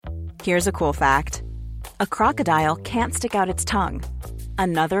Here's a cool fact. A crocodile can't stick out its tongue.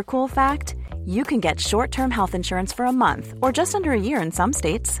 Another cool fact, you can get short-term health insurance for a month or just under a year in some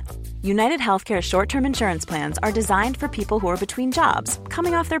states. United Healthcare short-term insurance plans are designed for people who are between jobs,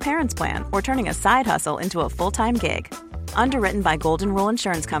 coming off their parents' plan, or turning a side hustle into a full-time gig. Underwritten by Golden Rule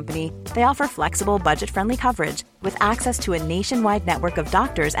Insurance Company, they offer flexible, budget-friendly coverage with access to a nationwide network of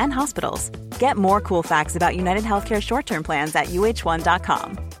doctors and hospitals. Get more cool facts about United Healthcare short-term plans at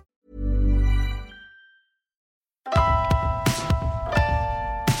uh1.com.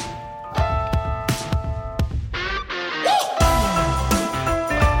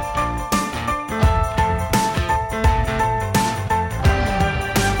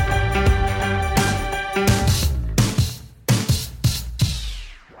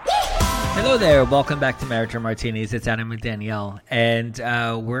 Hello there. Welcome back to Marriage or Martinis. It's Adam and Danielle, and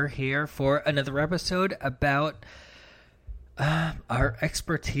we're here for another episode about our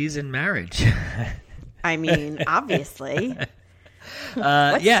expertise in marriage. I mean, obviously.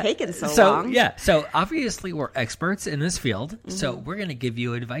 What's taking so long? Yeah, so obviously we're experts in this field, so we're going to give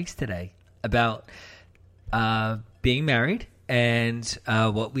you advice today about being married and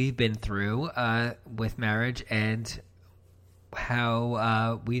what we've been through with marriage and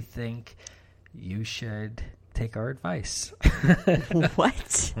how we think you should take our advice.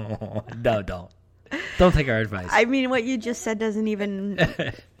 What? No, don't take our advice. I mean, what you just said doesn't even...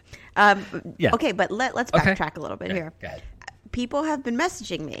 Yeah. Okay, but let's backtrack a little bit here. Go ahead. People have been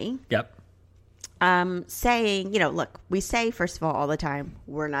messaging me. Yep. Saying, look, we say, first of all the time,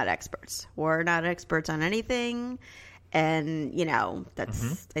 we're not experts. We're not experts on anything. And,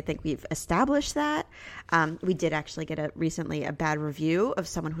 that's, I think we've established that. We did actually get recently a bad review of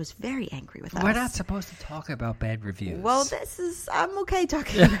someone who was very angry with us. We're not supposed to talk about bad reviews. Well, I'm okay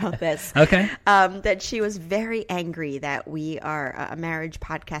talking about this. Okay. That she was very angry that we are a marriage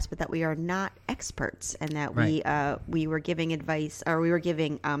podcast, but that we are not experts and that we were giving advice or we were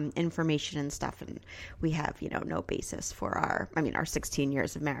giving information and stuff. And we have, no basis for our 16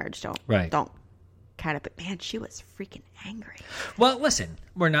 years of marriage. Don't but man, she was freaking angry. Well, listen,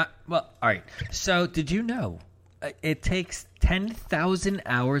 we're not. Well, all right. So, did you know it takes 10,000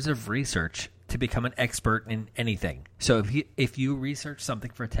 hours of research to become an expert in anything? So, if you research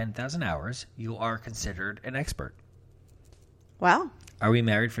something for 10,000 hours, you are considered an expert. Wow. Are we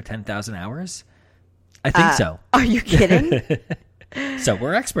married for 10,000 hours? I think so. Are you kidding? So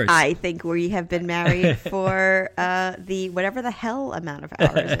we're experts. I think we have been married for the whatever the hell amount of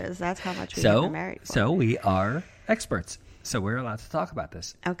hours is. That's how much we have been married for. So we are experts. So we're allowed to talk about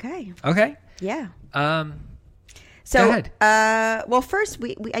this. Okay. Yeah. So, go ahead. Well, first,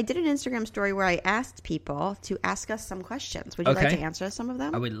 I did an Instagram story where I asked people to ask us some questions. Would you like to answer some of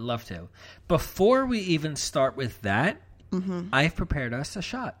them? I would love to. Before we even start with that, I've prepared us a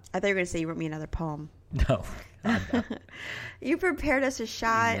shot. I thought you were going to say you wrote me another poem. No. You prepared us a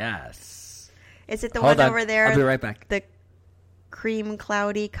shot. Yes. Is it the one over there? I'll be right back. The cream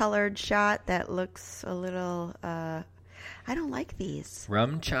cloudy colored shot that looks a little... I don't like these.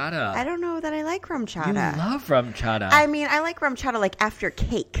 Rum chata. I don't know that I like rum chata. You love rum chata. I mean, I like rum chata like after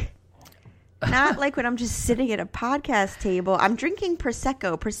cake. Not like when I'm just sitting at a podcast table. I'm drinking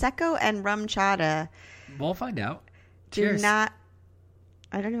Prosecco. Prosecco and rum chata. We'll find out. Cheers.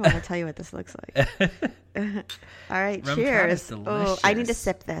 I don't even want to tell you what this looks like. All right, rum cheers. Oh, I need to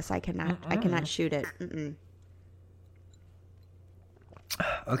sip this. I cannot shoot it.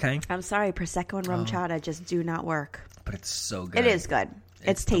 Okay. I'm sorry, Prosecco and rum chata just do not work. But it's so good. It is good.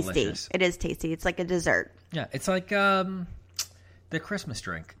 It's tasty. Delicious. It is tasty. It's like a dessert. Yeah, it's like the Christmas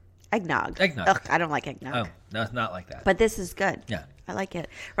drink. Eggnog. Ugh, I don't like eggnog. Oh, no, it's not like that. But this is good. Yeah. I like it.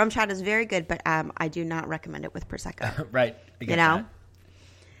 Rum chata is very good, but I do not recommend it with Prosecco. Right. That.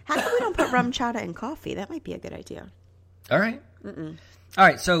 How come we don't put rum chata in coffee? That might be a good idea. All right. All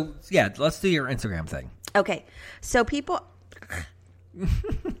right. So, yeah, let's do your Instagram thing. Okay. So people...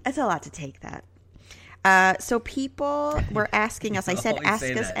 It's a lot to take that. So people were asking us... I said, ask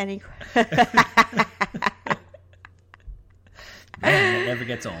us any... Man, it never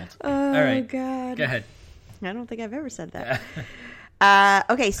gets old. Oh, all right. God. Go ahead. I don't think I've ever said that.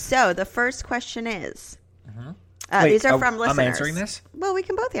 Okay, so the first question is... Wait, these are from listeners. I'm answering this? Well, we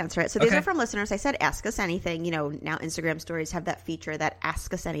can both answer it. So these are from listeners. I said ask us anything. Now Instagram stories have that feature, that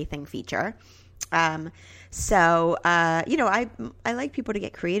ask us anything feature. I like people to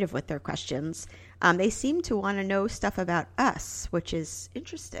get creative with their questions. They seem to want to know stuff about us, which is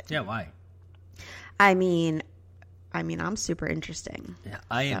interesting. Yeah, why? I mean, I'm super interesting. Yeah,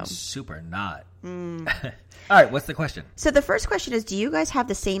 I am super not. All right, what's the question? So the first question is, do you guys have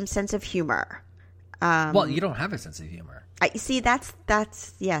the same sense of humor? Well, you don't have a sense of humor. See,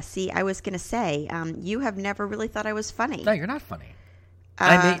 See, I was going to say, you have never really thought I was funny. No, you're not funny.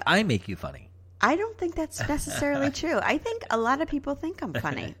 I make you funny. I don't think that's necessarily true. I think a lot of people think I'm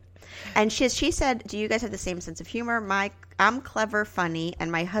funny. And she said, do you guys have the same sense of humor? I'm clever funny,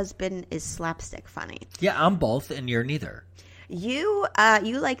 and my husband is slapstick funny. Yeah, I'm both, and you're neither. You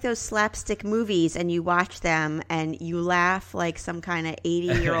like those slapstick movies, and you watch them, and you laugh like some kind of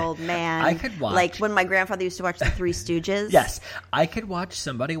 80-year-old man. I could watch. Like when my grandfather used to watch The Three Stooges. Yes. I could watch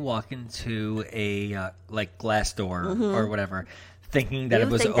somebody walk into a glass door or whatever, thinking that it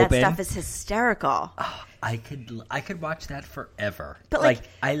was open. That stuff is hysterical. Oh, I could watch that forever. But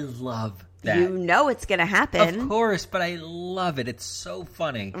I love that. You know it's going to happen. Of course, but I love it. It's so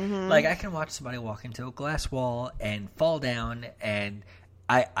funny. Like, I can watch somebody walk into a glass wall and fall down, and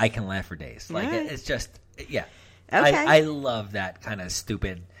I can laugh for days. Like, it's just, yeah. Okay. I love that kind of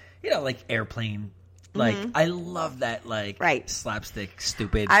stupid, like airplane. Like, I love that, slapstick,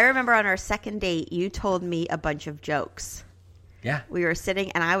 stupid. I remember on our second date, you told me a bunch of jokes. Yeah. We were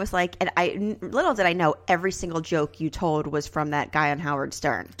sitting, and I was like, little did I know, every single joke you told was from that guy on Howard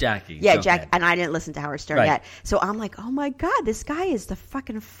Stern. Jackie. Yeah, Jack. And I didn't listen to Howard Stern yet. So I'm like, oh my God, this guy is the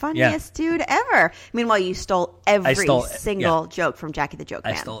fucking funniest dude ever. Meanwhile, you stole every single joke from Jackie the Joke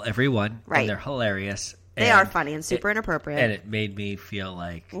Man. I stole every one. Right. And they're hilarious. They are funny and super inappropriate. And it made me feel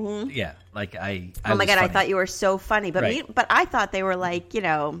like, oh my God, funny. I thought you were so funny. But I thought they were like,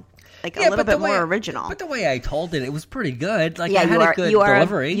 a little bit more original. But the way I told it was pretty good. Like, I had a good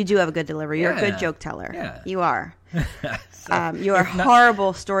delivery. You do have a good delivery. You're a good joke teller. Yeah. You are. You are a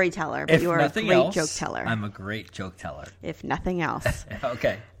horrible storyteller, but you are a great joke teller. I'm a great joke teller. If nothing else.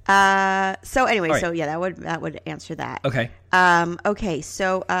 Okay. So anyway, right. So yeah, that would answer that. Okay. Okay.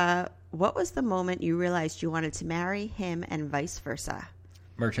 So, what was the moment you realized you wanted to marry him and vice versa?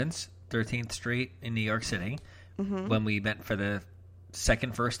 Merchants, 13th Street in New York City, when we met for the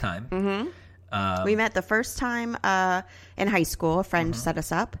first time. We met the first time in high school. A friend set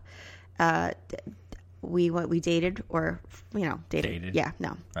us up. We dated, or dated. Yeah,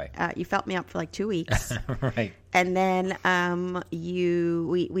 no. Right. You felt me up for like 2 weeks. Right. And then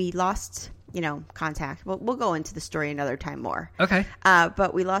we lost contact. We'll go into the story another time more. Okay.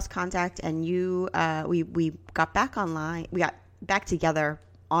 But we lost contact, and we got back online. We got back together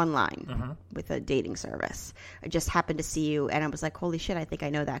online with a dating service. I just happened to see you, and I was like, holy shit, I think I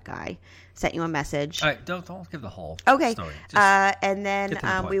know that guy. Sent you a message. All right, don't give the whole story. Just and then get to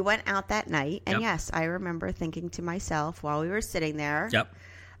the point. we went out that night, and yes, I remember thinking to myself while we were sitting there,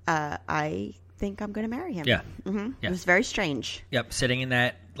 I think I'm going to marry him. Yeah. Yeah. It was very strange. Yep, sitting in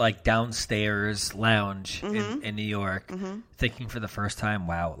that downstairs lounge in New York, thinking for the first time,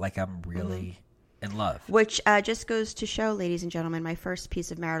 wow, I'm really in love. Which just goes to show, ladies and gentlemen, my first piece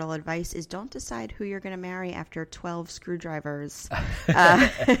of marital advice is don't decide who you're going to marry after 12 screwdrivers.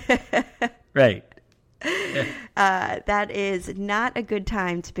 Right. That is not a good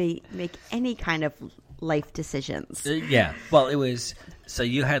time to make any kind of life decisions. Yeah. Well, it was... So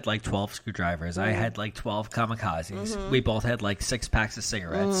you had 12 screwdrivers. I had 12 kamikazes. We both had 6 packs of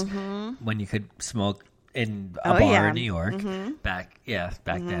cigarettes when you could smoke in a bar in New York back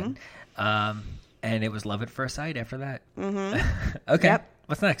then. And it was love at first sight after that. Okay. Yep.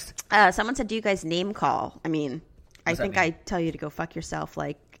 What's next? Someone said, do you guys name call? I mean, I think I tell you to go fuck yourself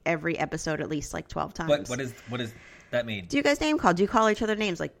every episode at least 12 times. What does that mean? Do you guys name call? Do you call each other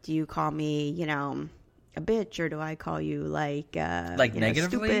names? Do you call me, a bitch, or do I call you negatively?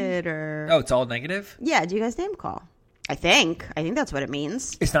 Stupid, or... Oh, it's all negative? Yeah, do you guys name call? I think that's what it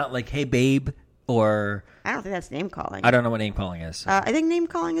means. It's not hey, babe, or... I don't think that's name calling. I don't know what name calling is. So. I think name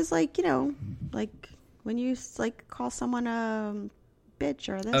calling is when you call someone a bitch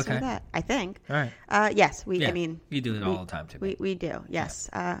or this or that. I think. All right. Yes, I mean... You do it all the time, too. We do, yes.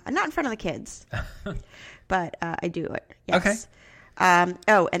 Yeah. Not in front of the kids. But I do it, yes. Okay. And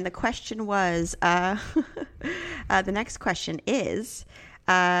the question was, the next question is,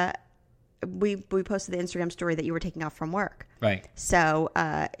 we posted the Instagram story that you were taking off from work. Right. So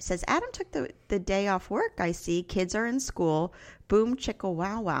it says, Adam took the day off work, I see. Kids are in school. Boom, chicka,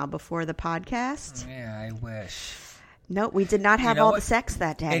 wow, wow, before the podcast. Yeah, I wish. No, we did not have all the sex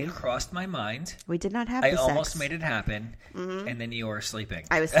that day. It crossed my mind. We did not have the sex. I almost made it happen, and then you were sleeping.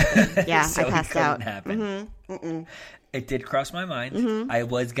 I was sleeping. Yeah, so I passed out. It couldn't happen. It did cross my mind. I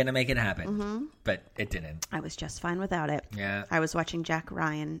was going to make it happen, but it didn't. I was just fine without it. Yeah. I was watching Jack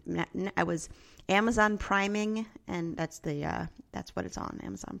Ryan. I was Amazon Priming, and that's what it's on,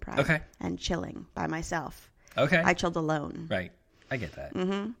 Amazon Prime. Okay. And chilling by myself. Okay. I chilled alone. Right. I get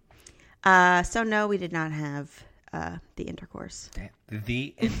that. So no, we did not have the intercourse.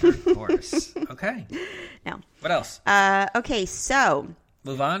 The intercourse. Okay. No. What else? Okay, so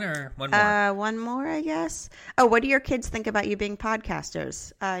Move on or one more? one more, I guess. Oh, what do your kids think about you being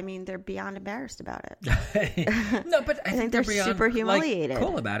podcasters? I mean, they're beyond embarrassed about it. No, but I think they're beyond, super humiliated.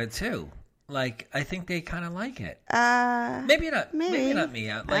 Cool about it too. Like, I think they kind of like it. Maybe Maybe not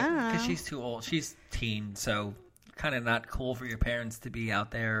me. Like, I don't know. because she's too old. She's teen, so kind of not cool for your parents to be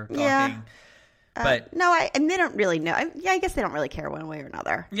out there talking. Yeah. But no, and they don't really know. I guess they don't really care one way or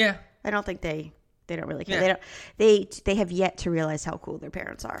another. yeah. I don't think they don't really care. Yeah. They have yet to realize how cool their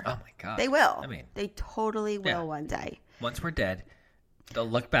parents are. Oh my god. They will. I mean, they totally will Yeah. one day. once we're dead, they'll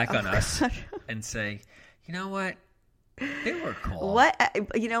look back on us and say, "You know what? They were cool." What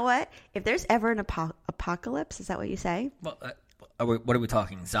you know? What if there's ever an apocalypse? Is that what you say? Well, what are we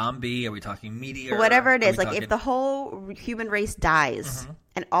talking? Zombie? Are we talking meteor? Whatever it Are is, we like talking- if the whole human race dies Mm-hmm.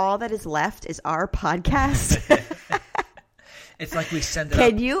 and all that is left is our podcast, it's like we send it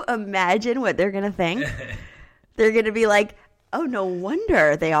can up. you imagine what they're gonna think? They're gonna be like, "Oh, no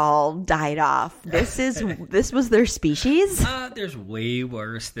wonder they all died off. This was their species." There's way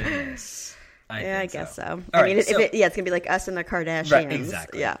worse than this. I guess so. All I right, mean, so- it's gonna be like us and the Kardashians. Right,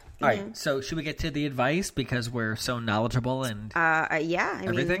 exactly. Yeah. All right. So should we get to the advice because we're so knowledgeable and Yeah, I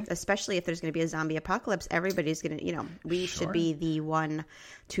Everything? mean, especially if there's going to be a zombie apocalypse, everybody's going to, we Sure. should be the one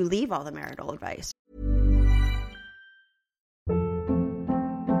to leave all the marital advice.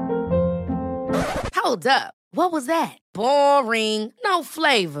 Hold up. What was that? Boring. No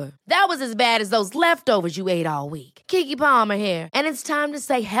flavor. That was as bad as those leftovers you ate all week. Keke Palmer here, and it's time to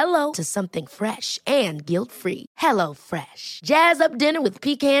say hello to something fresh and guilt-free. Hello Fresh. Jazz up dinner with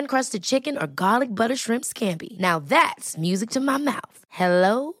pecan-crusted chicken or garlic butter shrimp scampi. Now that's music to my mouth.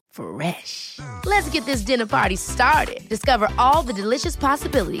 Hello Fresh. Let's get this dinner party started. Discover all the delicious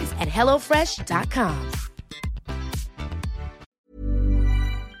possibilities at hellofresh.com.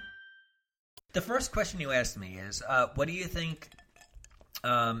 the first question you asked me is, what do you think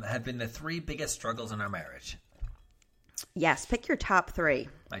have been the 3 biggest struggles in our marriage? Yes, pick your top 3.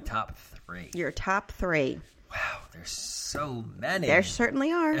 My top 3. Your top 3. Wow, there's so many. There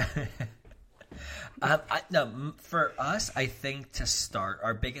certainly are. For us, I think to start,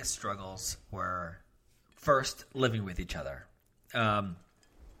 our biggest struggles were first living with each other.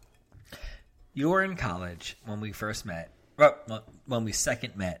 You were in college when we first met. Well, when we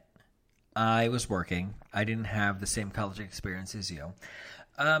second met, I was working. I didn't have the same college experience as you.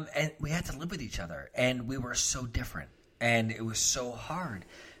 And we had to live with each other. And we were so different. And it was so hard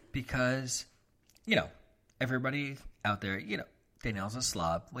because, everybody out there, Danielle's a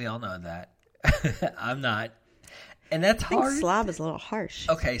slob. We all know that. I'm not. And that's I think hard. slob is a little harsh.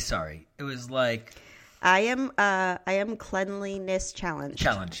 Okay, sorry. It was like I am cleanliness challenged.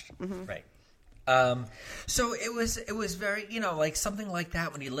 Mm-hmm. Right. So it was very, like something like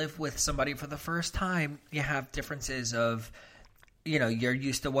that when you live with somebody for the first time, you have differences of, you're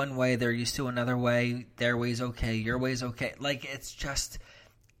used to one way, they're used to another way, their way's okay, your way's okay. Like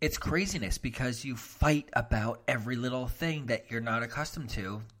it's craziness because you fight about every little thing that you're not accustomed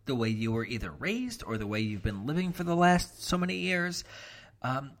to, the way you were either raised or the way you've been living for the last so many years.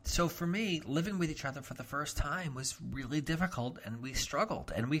 So for me, living with each other for the first time was really difficult, and we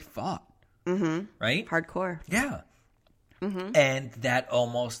struggled and we fought. Mm-hmm. Right? Hardcore. Yeah. Mm-hmm. And that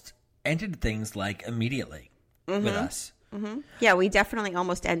almost ended things like immediately with us. Mm-hmm. Yeah, we definitely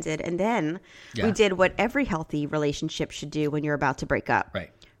almost ended. And then Yeah. we did what every healthy relationship should do when you're about to break up.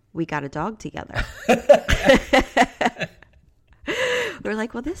 Right. We got a dog together. We're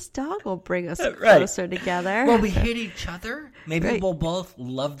like, well, this dog will bring us closer together. Well, we hate each other. Maybe Right. we'll both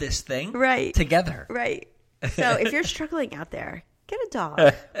love this thing Right. together. Right. So if you're struggling out there, get a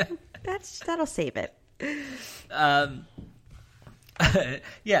dog. That'll save it.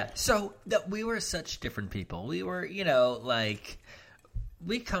 Yeah, so we were such different people. We were,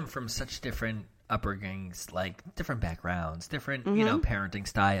 we come from such different upbringings, like different backgrounds, different, parenting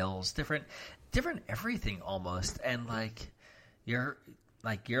styles, different everything almost. And you're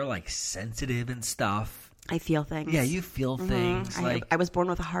sensitive and stuff. I feel things. Yeah, you feel things. I was born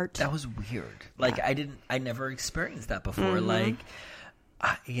with a heart. That was weird. I never experienced that before.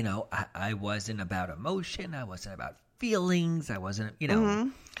 I wasn't about emotion. I wasn't about feelings. I wasn't,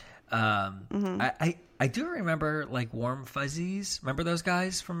 I do remember warm fuzzies. Remember those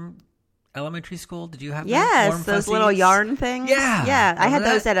guys from elementary school? Did you have those warm Yes, fuzzies? those little yarn things. Yeah. Yeah, I had Remember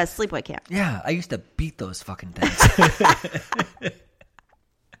those that? at a sleepaway camp. Yeah, I used to beat those fucking things.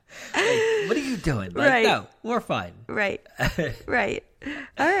 What are you doing? Right. No, we're fine. Right. Right.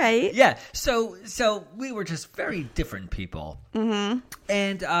 All right. Yeah, so we were just very different people. Mm-hmm.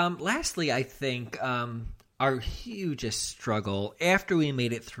 And lastly, I think our hugest struggle after we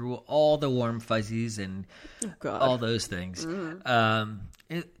made it through all the warm fuzzies and all those things.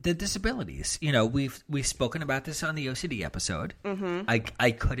 The disabilities. We've spoken about this on the OCD episode.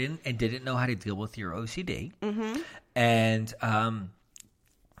 I couldn't and didn't know how to deal with your OCD. And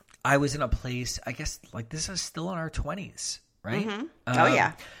I was in a place, I guess, like this is still in our 20s, right?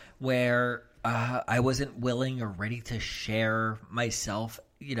 Where I wasn't willing or ready to share myself,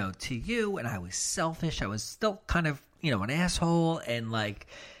 to you, and I was selfish. I was still kind of, an asshole, and like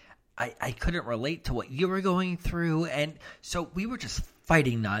I couldn't relate to what you were going through, and so we were just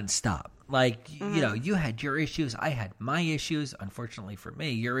fighting nonstop. Like, you had your issues, I had my issues. Unfortunately for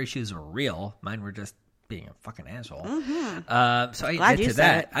me, your issues were real. Mine were just being a fucking asshole. So I admit to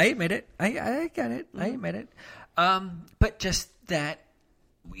that. I admit it. I get it. I admit it. But just that,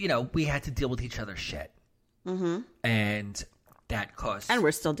 we had to deal with each other's shit. And that caused... And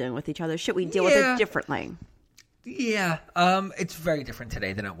we're still dealing with each other's shit. We deal with it differently. Yeah. It's very different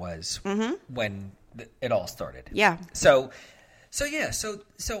today than it was when it all started. Yeah. So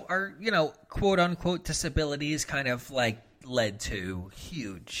our, quote unquote disabilities kind of like led to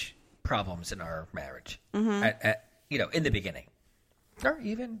huge problems in our marriage, in the beginning, or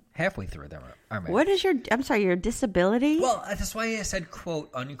even halfway through our marriage. What is your disability? Well, that's why I said quote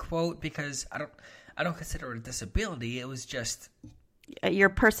unquote, because I don't consider it a disability. It was just your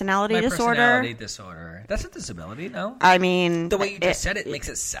personality my disorder. Personality disorder. That's a disability, no? I mean, the way you just said it makes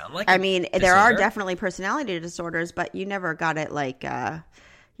it sound like. I mean, there are definitely personality disorders, but you never got it like, I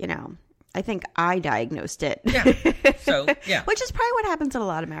think I diagnosed it. Yeah. So, yeah. Which is probably what happens in a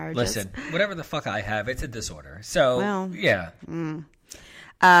lot of marriages. Listen, whatever the fuck I have, it's a disorder. So, well, yeah.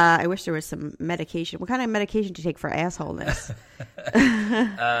 I wish there was some medication. What kind of medication do you take for assholeness?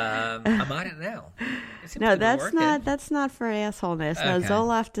 I'm on it now. No, that's not for assholeness. Okay. No,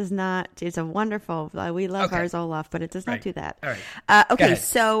 Zoloft does not. It's a wonderful. We love our Zoloft, but it does not do that. All right. Okay,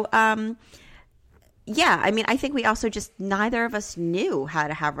 so yeah, I mean, I think we also just neither of us knew how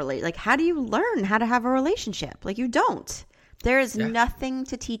to have like how do you learn how to have a relationship? Like you don't. There is nothing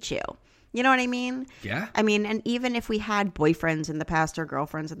to teach you. You know what I mean? Yeah. I mean, and even if we had boyfriends in the past or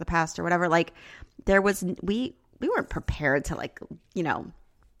girlfriends in the past or whatever, like there was we weren't prepared to like,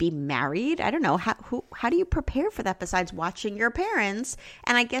 be married. I don't know how do you prepare for that besides watching your parents?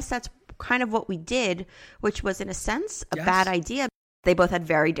 And I guess that's kind of what we did, which was in a sense a bad idea. They both had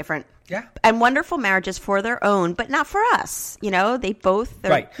very different and wonderful marriages for their own, but not for us. They both,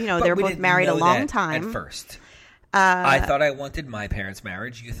 they're both married a long time. At first. I thought I wanted my parents'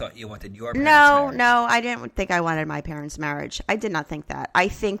 marriage. You thought you wanted your parents' marriage. No, I didn't think I wanted my parents' marriage. I did not think that. I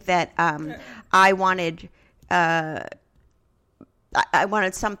think that I wanted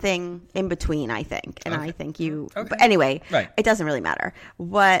something in between, I think. And I think you... Okay. But anyway, it doesn't really matter.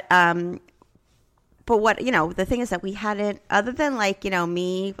 But what, the thing is that we hadn't, other than like,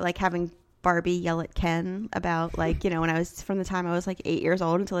 me like having Barbie yell at Ken about like, when I was, from the time I was like 8 years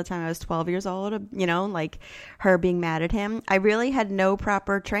old until the time I was 12 years old, like her being mad at him. I really had no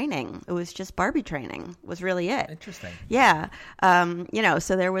proper training. It was just Barbie training was really it. Interesting. Yeah.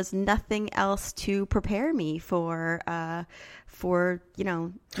 So there was nothing else to prepare me for marriage.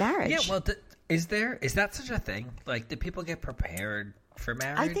 Yeah. Well, is that such a thing? Like, do people get prepared for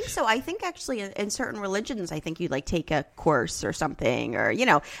marriage? I think so. I think actually in certain religions, I think you like take a course or something, or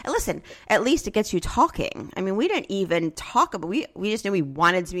and listen, at least it gets you talking. I mean, we didn't even talk about we just knew we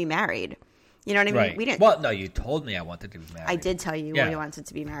wanted to be married. You know what I mean? Right. We didn't. Well, no, you told me I wanted to be married. I did tell you you wanted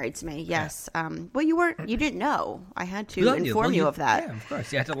to be married to me. Yes. Yeah. Well, you didn't know. I had to inform you of that. Yeah, of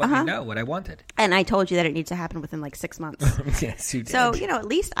course. You had to let me know what I wanted. And I told you that it needs to happen within like 6 months. Yes, you did. So, at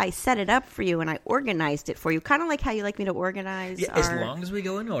least I set it up for you and I organized it for you. Kind of like how you like me to organize. Yeah, as long as we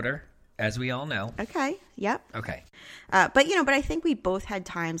go in order, as we all know. Okay. Yep. Okay. But I think we both had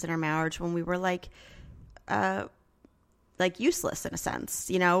times in our marriage when we were like useless in a sense,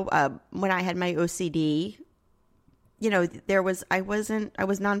 when I had my OCD, I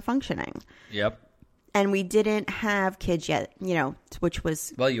was non-functioning. Yep. And we didn't have kids yet, which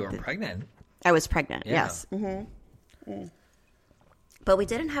was... Well, you were pregnant. I was pregnant, yes. Mm-hmm. Mm. But we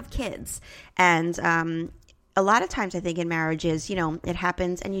didn't have kids. And a lot of times I think in marriages, it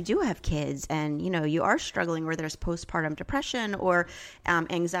happens and you do have kids and, you are struggling where there's postpartum depression or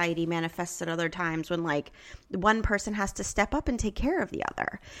anxiety manifests at other times when like one person has to step up and take care of the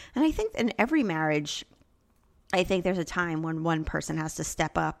other. And I think in every marriage, I think there's a time when one person has to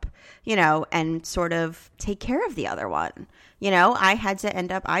step up, and sort of take care of the other one. I had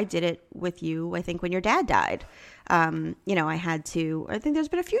to I did it with you, I think, when your dad died. I think there's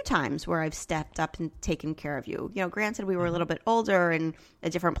been a few times where I've stepped up and taken care of you. Granted, we were a little bit older and a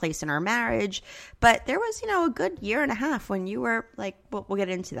different place in our marriage, but there was, a good year and a half when you were like, we'll get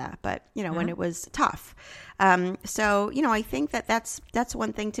into that, but, when it was tough. So, I think that's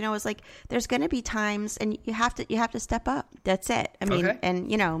one thing to know is like, there's going to be times and you have to step up. That's it. I mean,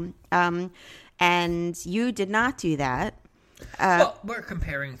 and you did not do that. Well, we're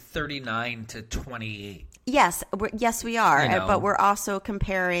comparing 39 to 28. Yes, we are. But we're also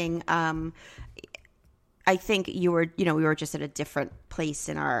comparing. I think we were just at a different place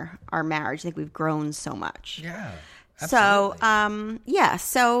in our marriage. I think we've grown so much. Yeah. Absolutely. So,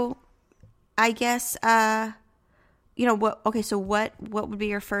 So, I guess, what? Okay, so what would be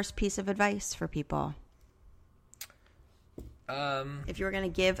your first piece of advice for people? If you were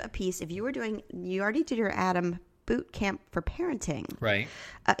going to give a piece, if you already did your Adam boot camp for parenting, right?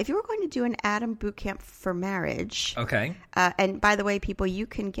 If you were going to do an Adam boot camp for marriage, okay. And by the way, people, you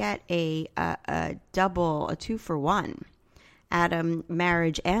can get a 2-for-1 Adam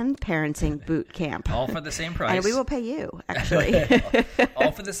marriage and parenting boot camp, all for the same price, and we will pay you actually,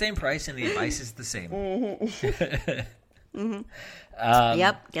 all for the same price, and the advice is the same.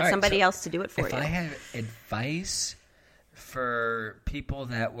 Yep, get somebody else to do it for you. If I had advice for people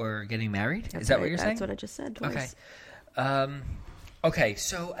that were getting married, is that what you're saying? That's what I just said twice. Okay. Okay,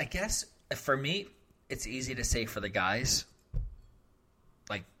 so I guess for me, it's easy to say for the guys,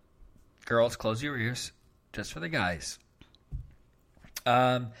 like, girls, close your ears, just for the guys.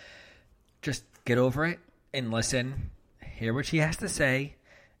 Just get over it and listen, hear what she has to say,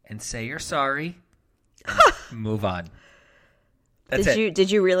 and say you're sorry, and move on. That's it.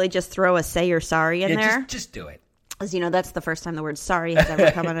 Did you really just throw a say you're sorry in there? Just do it. As that's the first time the word sorry has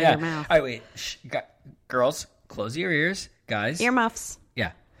ever come out of your mouth. All right, wait. Girls, close your ears. Guys. Earmuffs.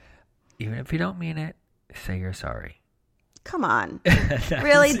 Yeah. Even if you don't mean it, say you're sorry. Come on.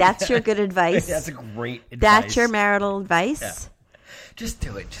 Really? That's your good advice? That's a great advice. That's your marital advice? Yeah. Just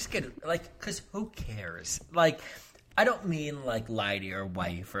do it. Just get it. Like, because who cares? Like, I don't mean like lie to your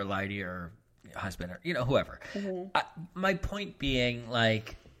wife or lie to your husband or, whoever. Mm-hmm. My point being,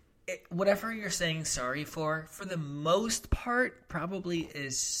 like, whatever you're saying sorry for the most part, probably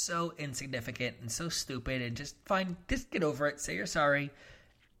is so insignificant and so stupid, and just get over it, say you're sorry,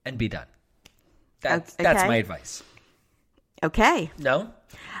 and be done. That's my advice. Okay. No?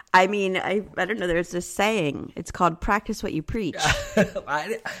 I mean, I don't know. There's this saying. It's called practice what you preach.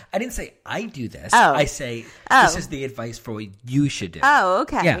 I didn't say I do this. Oh. I say this is the advice for what you should do. Oh,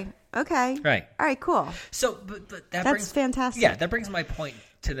 okay. Yeah. Okay. Right. All right, cool. So, but that's fantastic. Yeah, that brings my point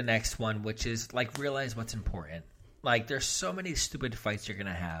to the next one, which is, like, realize what's important. Like, there's so many stupid fights you're going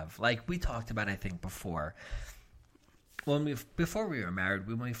to have. Like, we talked about, I think, before. Before we were married,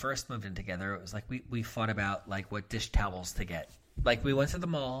 when we first moved in together, it was like we fought about, like, what dish towels to get. Like, we went to the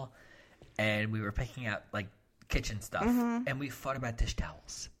mall, and we were picking out, like, kitchen stuff, and we fought about dish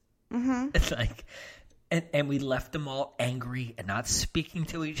towels. Mm-hmm. It's like... And we left them all angry and not speaking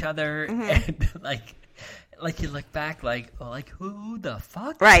to each other. And, like you look back, like who the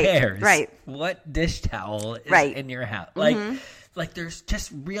fuck cares? Right. What dish towel is in your house? Like there's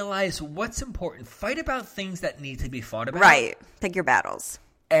just realize what's important. Fight about things that need to be fought about. Right. Pick your battles.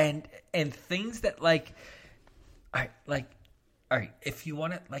 And things that all right, if you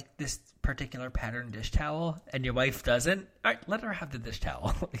want it like this particular pattern dish towel and your wife doesn't, all right, let her have the dish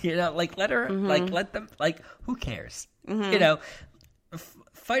towel. Let her, let them, who cares?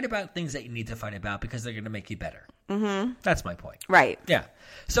 Fight about things that you need to fight about because they're going to make you better. Mm-hmm. That's my point. Right. Yeah.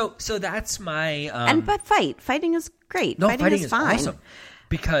 So that's my... but fighting is great. No, fighting is fine. Awesome.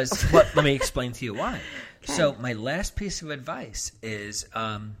 Because, let me explain to you why. Okay. So my last piece of advice is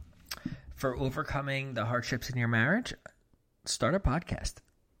for overcoming the hardships in your marriage, start a podcast.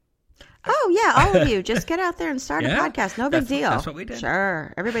 Oh, yeah, all of you. Just get out there and start a podcast. No big deal. That's what we did.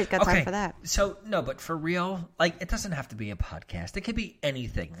 Sure. Everybody's got time for that. So, no, but for real, like, it doesn't have to be a podcast. It could be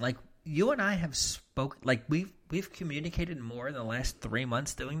anything. Like, you and I have we've communicated more in the last 3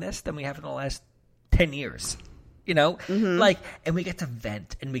 months doing this than we have in the last 10 years. Mm-hmm. And we get to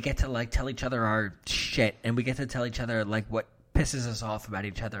vent, and we get to, like, tell each other our shit, and we get to tell each other, like, what pisses us off about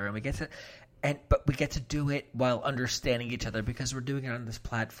each other, and we get to... But we get to do it while understanding each other because we're doing it on this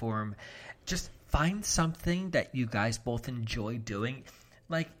platform. Just find something that you guys both enjoy doing.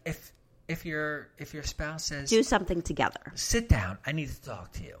 Like if your spouse says, do something together. Sit down. I need to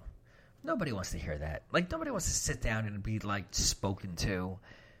talk to you. Nobody wants to hear that. Like, nobody wants to sit down and be, like, spoken to.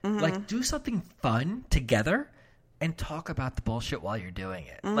 Mm-hmm. Like, do something fun together and talk about the bullshit while you're doing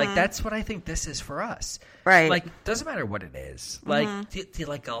it. Mm-hmm. Like, that's what I think this is for us. Right. Like, doesn't matter what it is. Like, do you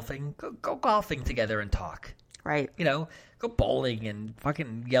like golfing? Go golfing together and talk. Right. You know, go bowling and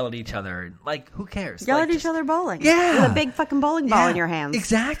fucking yell at each other. Like, who cares? Yell like, at each other bowling. Yeah. With a big fucking bowling ball in your hands.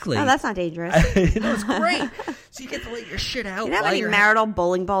 Exactly. Oh, that's not dangerous. It's great. So you get to let your shit out. You know how many marital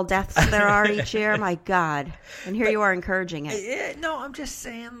bowling ball deaths there are each year? My God. And here you are encouraging it. No, I'm just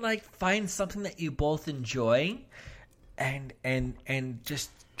saying, like, find something that you both enjoy and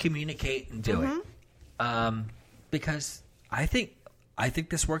just communicate and do it. Because I think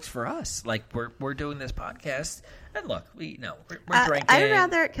this works for us. Like, we're doing this podcast, and look, we're drinking. I'd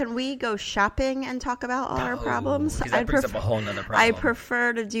rather. Can we go shopping and talk about all our problems? That brings up a whole nother problem. I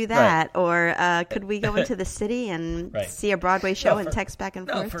prefer to do that. Right. Or could we go into the city and see a Broadway show and text back and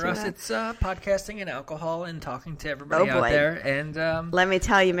forth? No, for us, it's podcasting and alcohol and talking to everybody out there. And let me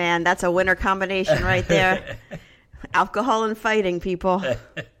tell you, man, that's a winner combination right there. Alcohol and fighting, people.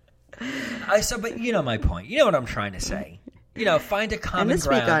 But you know my point. You know what I'm trying to say. You know, find a common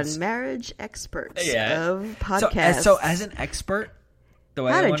ground. And this week on Marriage Experts of Podcasts. So as an expert, the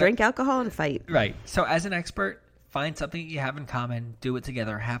way how to drink alcohol and fight. Right. So as an expert, find something you have in common, do it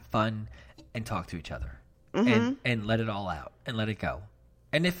together, have fun, and talk to each other, and let it all out and let it go.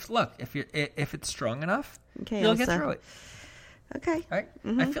 And if it's strong enough, you'll get through it. Okay. Right.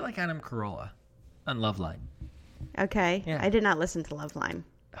 I feel like Adam Carolla on Loveline. Okay. Yeah. I did not listen to Loveline.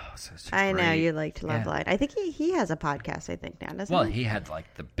 Oh, so I know you liked Loveline. I think he has a podcast, I think, now, doesn't he? Well, he had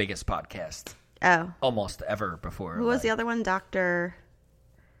like the biggest podcast almost ever before. Who was the other one? Dr.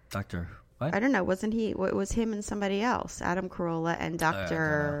 What? I don't know. Wasn't he? It was him and somebody else. Adam Carolla and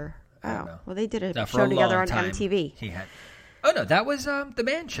Dr. I don't know. Well, they did a show together on MTV. He had. Oh, no, that was The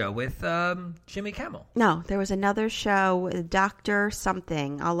Man Show with Jimmy Kimmel. No, there was another show with Dr.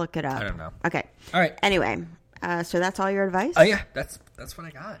 something. I'll look it up. I don't know. Okay. All right. Anyway, so that's all your advice? Oh, yeah. That's what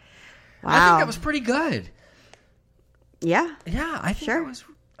I got. Wow. I think that was pretty good. Yeah? Yeah, I think that was...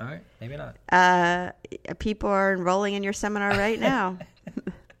 All right, maybe not. People are enrolling in your seminar right now.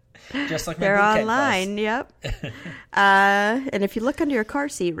 Just like they're online, yep. And if you look under your car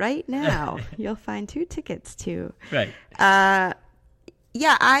seat right now, you'll find 2 tickets to... Right. Yeah,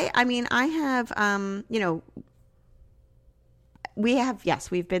 I mean, I have,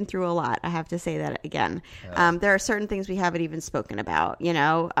 we've been through a lot. I have to say that again. There are certain things we haven't even spoken about,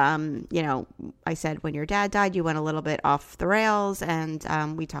 I said when your dad died, you went a little bit off the rails,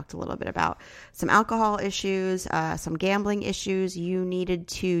 and we talked a little bit about some alcohol issues, some gambling issues.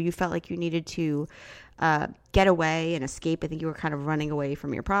 You felt like you needed to get away and escape. I think you were kind of running away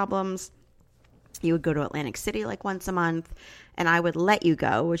from your problems. You would go to Atlantic City like once a month, and I would let you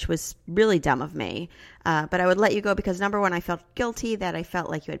go, which was really dumb of me. But I would let you go because, number one, I felt guilty that I felt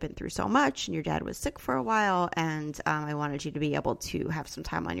like you had been through so much and your dad was sick for a while, and I wanted you to be able to have some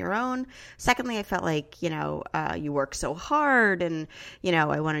time on your own. Secondly, I felt like, you work so hard, and,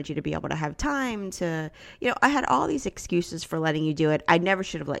 I wanted you to be able to have time to, I had all these excuses for letting you do it. I never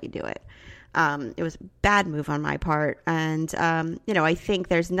should have let you do it. It was a bad move on my part. And, I think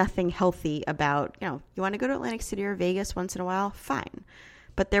there's nothing healthy about, you want to go to Atlantic City or Vegas once in a while, fine.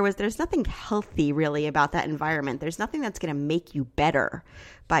 But there's nothing healthy really about that environment. There's nothing that's going to make you better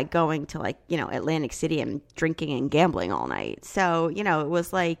by going to Atlantic City and drinking and gambling all night. So, it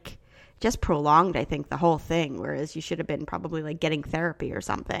was like just prolonged, I think, the whole thing, whereas you should have been probably getting therapy or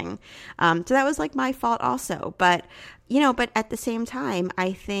something. So that was my fault also. But, but at the same time,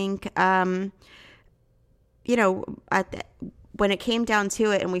 I think, when it came down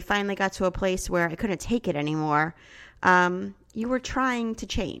to it and we finally got to a place where I couldn't take it anymore, you were trying to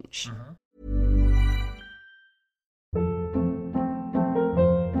change.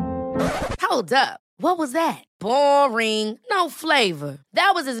 Hold up. What was that? Boring. No flavor.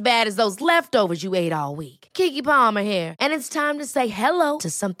 That was as bad as those leftovers you ate all week. Keke Palmer here, and it's time to say hello to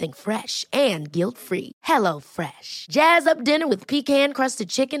something fresh and guilt-free. HelloFresh. Jazz up dinner with pecan-crusted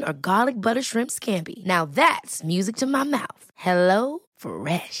chicken or garlic butter shrimp scampi. Now that's music to my mouth.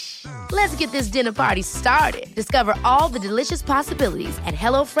 HelloFresh. Let's get this dinner party started. Discover all the delicious possibilities at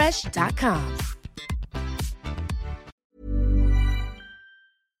HelloFresh.com.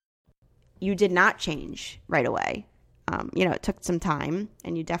 You did not change right away. It took some time,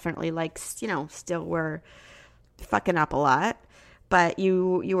 and you definitely still were fucking up a lot, but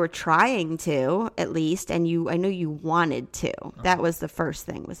you were trying to, at least, and I knew you wanted to. That was the first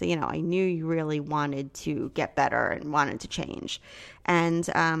thing, was that, I knew you really wanted to get better and wanted to change. And,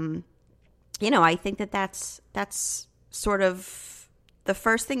 I think that's sort of the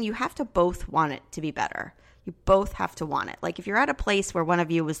first thing. You have to both want it to be better. You both have to want it. If you're at a place where one of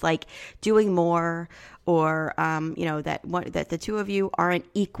you was doing more, or that the two of you aren't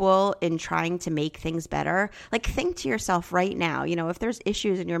equal in trying to make things better, think to yourself right now, if there's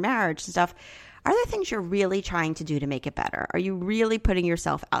issues in your marriage and stuff, are there things you're really trying to do to make it better? Are you really putting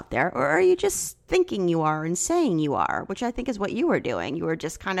yourself out there, or are you just thinking you are and saying you are, which I think is what you were doing. You were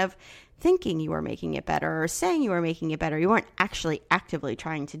just kind of thinking you were making it better or saying you were making it better. You weren't actually actively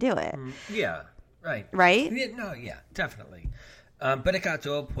trying to do it. Yeah, right. Right? Yeah, definitely. But it got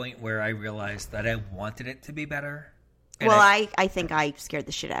to a point where I realized that I wanted it to be better. Well, I think I scared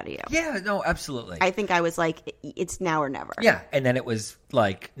the shit out of you. Yeah, no, absolutely. I think I was like, it's now or never. Yeah, and then it was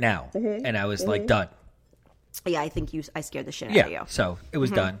like now, and I was like done. Yeah, I think I scared the shit out of you. So it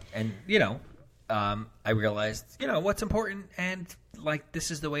was done, and I realized what's important, and like this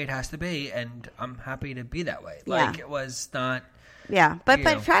is the way it has to be, and I'm happy to be that way. Like it was not. Yeah, but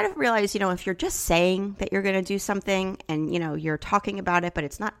try to realize, if you're just saying that you're going to do something and, you're talking about it, but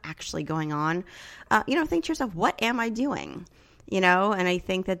it's not actually going on, think to yourself, what am I doing? And I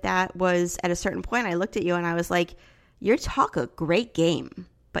think that was at a certain point, I looked at you and I was like, you talk a great game,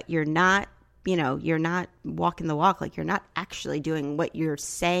 but you're not, you're not walking the walk. Like you're not actually doing what you're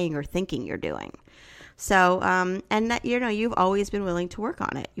saying or thinking you're doing. So, and that, you've always been willing to work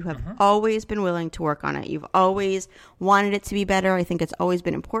on it. You have always been willing to work on it. You've always wanted it to be better. I think it's always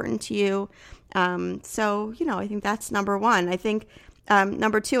been important to you. So, I think that's number one. I think,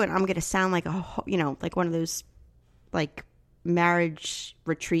 number two, and I'm going to sound like like one of those like marriage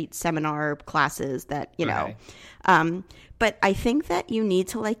retreat seminar classes that, Okay. But I think that you need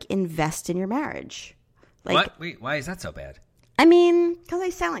to like invest in your marriage. Like, what? Wait, why is that so bad? I mean, because I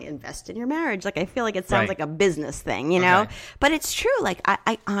sound like invest in your marriage. Like, I feel like it sounds like a business thing, Okay. But it's true. Like,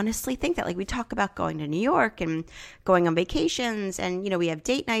 I honestly think that, like, we talk about going to New York and going on vacations and, we have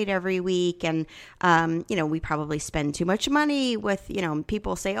date night every week and, we probably spend too much money with,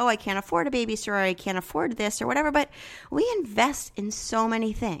 people say, oh, I can't afford a babysitter or I can't afford this or whatever. But we invest in so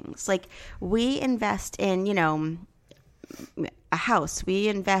many things. Like, we invest in, a house, we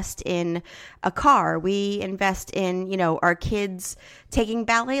invest in a car, we invest in, our kids taking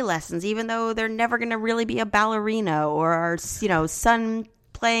ballet lessons, even though they're never going to really be a ballerina, or our, son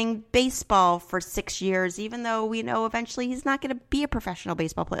playing baseball for 6 years, even though we know eventually he's not going to be a professional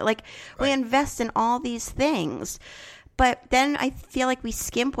baseball player. Like we invest in all these things. But then I feel like we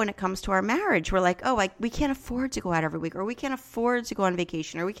skimp when it comes to our marriage. We're like, oh, we can't afford to go out every week, or we can't afford to go on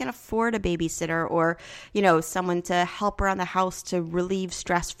vacation, or we can't afford a babysitter, or, someone to help around the house to relieve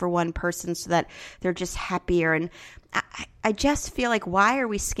stress for one person so that they're just happier. And I just feel like, why are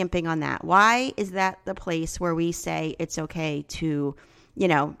we skimping on that? Why is that the place where we say it's okay to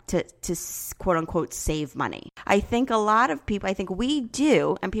to quote unquote save money? I think a lot of people, I think we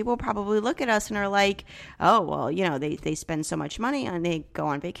do, and people probably look at us and are like, oh, well, they spend so much money and they go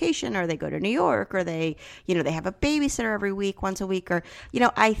on vacation, or they go to New York, or they, they have a babysitter every week, once a week, or,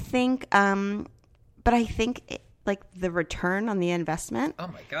 I think, but I think like the return on the investment. Oh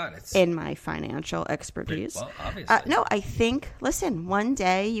my God. It's in my financial expertise. Well, obviously. No, I think, listen, one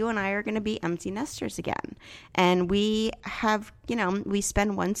day you and I are going to be empty nesters again. And we have, we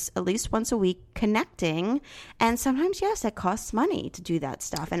spend at least once a week connecting. And sometimes, yes, it costs money to do that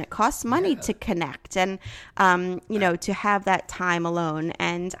stuff. And it costs money to connect and, to have that time alone.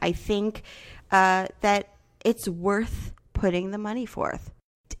 And I think that it's worth putting the money forth.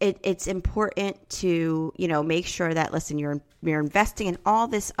 It's important to, make sure that, listen, you're investing in all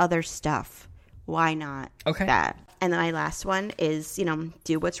this other stuff. Why not that? And then my last one is,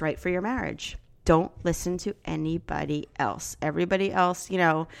 do what's right for your marriage. Don't listen to anybody else. Everybody else,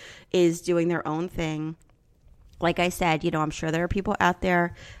 is doing their own thing. Like I said, I'm sure there are people out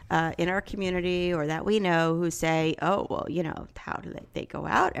there in our community or that we know who say, oh, well, how do they go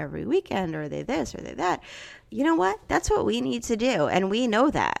out every weekend? Or are they this? Or are they that? You know what? That's what we need to do. And we know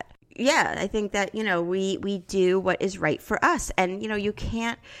that. Yeah, I think that, we do what is right for us. And, you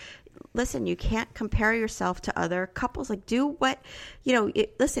can't compare yourself to other couples. Like, do what,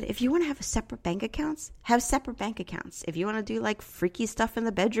 listen, if you want to have separate bank accounts, have separate bank accounts. If you want to do like freaky stuff in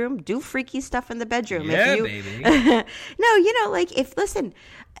the bedroom, do freaky stuff in the bedroom. Yeah, baby. Listen,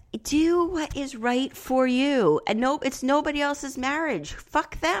 do what is right for you. And no, it's nobody else's marriage.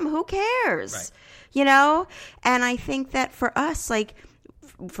 Fuck them. Who cares? Right. And I think that for us, like,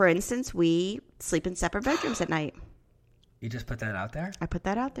 for instance, we sleep in separate bedrooms at night. You just put that out there? I put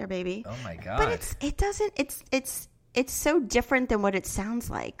that out there, baby. Oh my God. But it's so different than what it sounds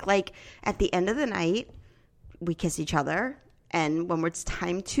like. Like, at the end of the night, we kiss each other, and when it's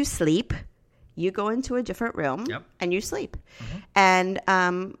time to sleep, you go into a different room and you sleep. Mm-hmm. And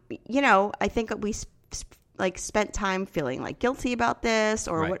I think we spent time feeling like guilty about this,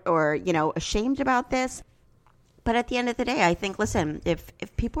 or ashamed about this. But at the end of the day, I think, listen, if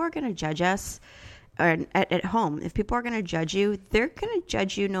people are going to judge us, or at home, if people are going to judge you, they're going to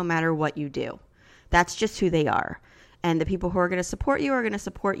judge you no matter what you do. That's just who they are. And the people who are going to support you are going to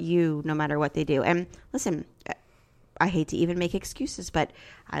support you no matter what they do. And listen, I hate to even make excuses, but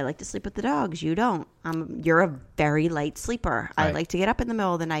I like to sleep with the dogs. You don't. You're a very light sleeper. Right. I like to get up in the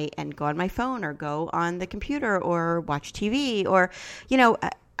middle of the night and go on my phone or go on the computer or watch TV or,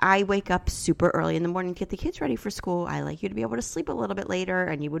 I wake up super early in the morning to get the kids ready for school. I like you to be able to sleep a little bit later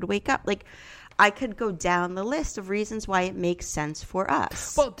and you would wake up. Like, I could go down the list of reasons why it makes sense for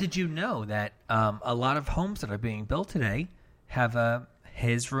us. Well, did you know that a lot of homes that are being built today have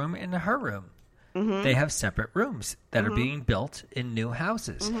his room and her room? Mm-hmm. They have separate rooms that are being built in new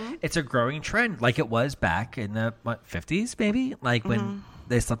houses. Mm-hmm. It's a growing trend like it was back in the 50s, maybe? Like when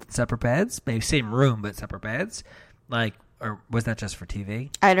they slept in separate beds? Maybe same room, but separate beds? Like, or was that just for TV?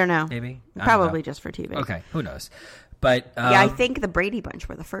 I don't know. Maybe? Probably just for TV. Okay, who knows? But I think the Brady Bunch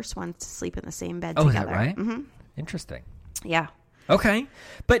were the first ones to sleep in the same bed together. Oh, is that right? Mm-hmm. Interesting. Yeah. Okay.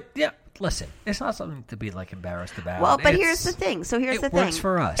 But, yeah, listen, it's not something to be, like, embarrassed about. Well, but here's the thing. So here's the thing. It works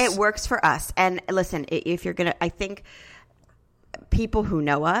for us. It works for us. And, listen, if you're going to – I think people who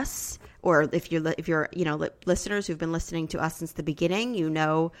know us or if you're listeners who've been listening to us since the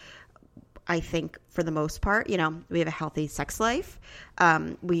beginning, I think for the most part, we have a healthy sex life.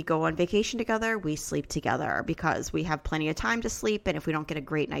 We go on vacation together. We sleep together because we have plenty of time to sleep. And if we don't get a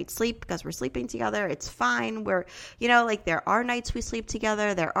great night's sleep because we're sleeping together, it's fine. We're, there are nights we sleep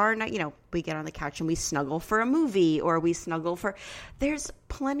together. There are we get on the couch and we snuggle for a movie or we snuggle there's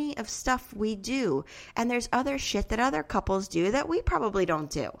plenty of stuff we do. And there's other shit that other couples do that we probably don't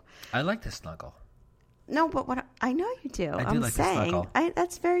do. I like to snuggle. No, but what I know you do. I'm like saying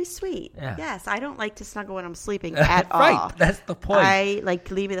that's very sweet. Yeah. Yes, I don't like to snuggle when I'm sleeping at all. Right, that's the point. I like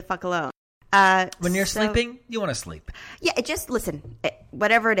to leave me the fuck alone. When you're sleeping, you want to sleep. Yeah,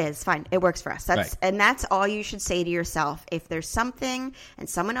 whatever it is, fine. It works for us. And that's all you should say to yourself. If there's something and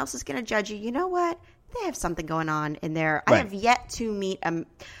someone else is going to judge you, you know what? They have something going on in there. Right. I have yet to meet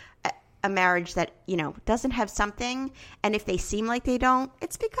a marriage that doesn't have something, and if they seem like they don't,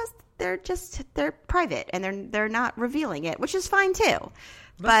 it's because they're private and they're not revealing it, which is fine too.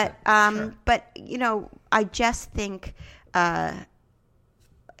 But sure. I just think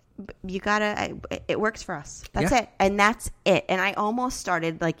you gotta. It works for us. That's it, and that's it. And I almost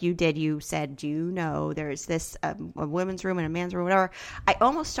started like you did. You said, there's this a women's room and a man's room, whatever. I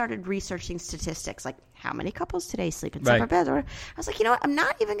almost started researching statistics, like how many couples today sleep in separate beds. Or I was like, what? I'm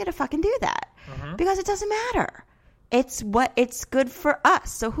not even gonna fucking do that because it doesn't matter. It's good for us.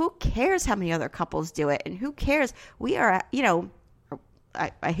 So who cares how many other couples do it? And who cares? We are,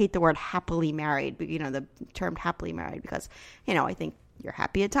 I hate the word happily married, but the term happily married because, I think you're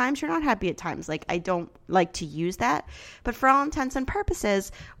happy at times, you're not happy at times. Like, I don't like to use that. But for all intents and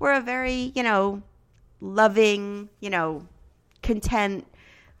purposes, we're a very, loving, content,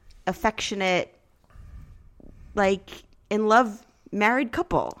 affectionate, like in love married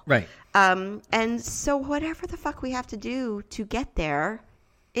couple. Right. And so whatever the fuck we have to do to get there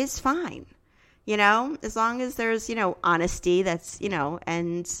is fine, as long as there's, honesty, that's,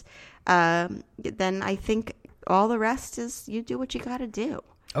 and then I think all the rest is you do what you got to do.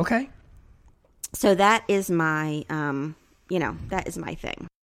 Okay. So that is my, that is my thing.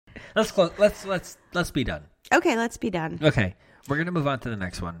 Let's close. Let's be done. Okay. Let's be done. Okay. We're going to move on to the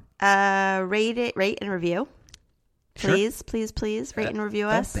next one. Rate and review. Please, sure. please rate and review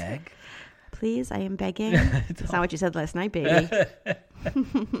us. Don't beg. Please, I am begging. That's not what you said last night, baby. And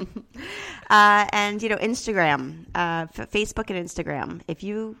Instagram, Facebook and Instagram. If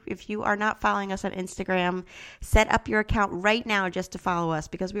you are not following us on Instagram, set up your account right now just to follow us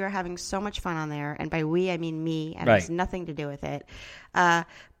because we are having so much fun on there. And by we, I mean me, and it has nothing to do with it.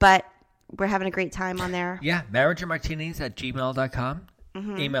 But we're having a great time on there. Yeah, marriageandmartinis@gmail.com.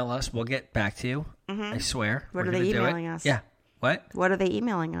 Mm-hmm. Email us. We'll get back to you. Mm-hmm. I swear. What are they emailing us? Yeah. What? What are they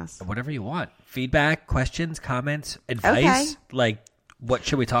emailing us? Whatever you want. Feedback, questions, comments, advice. Okay. Like, what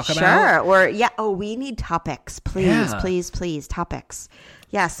should we talk about? Sure. Or, we need topics. Please. Topics.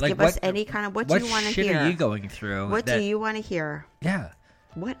 Yes. Like give us any kind of, what do you want to hear? What shit are you going through? What do you want to hear? Yeah.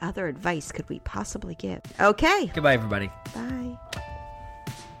 What other advice could we possibly give? Okay. Goodbye, everybody. Bye.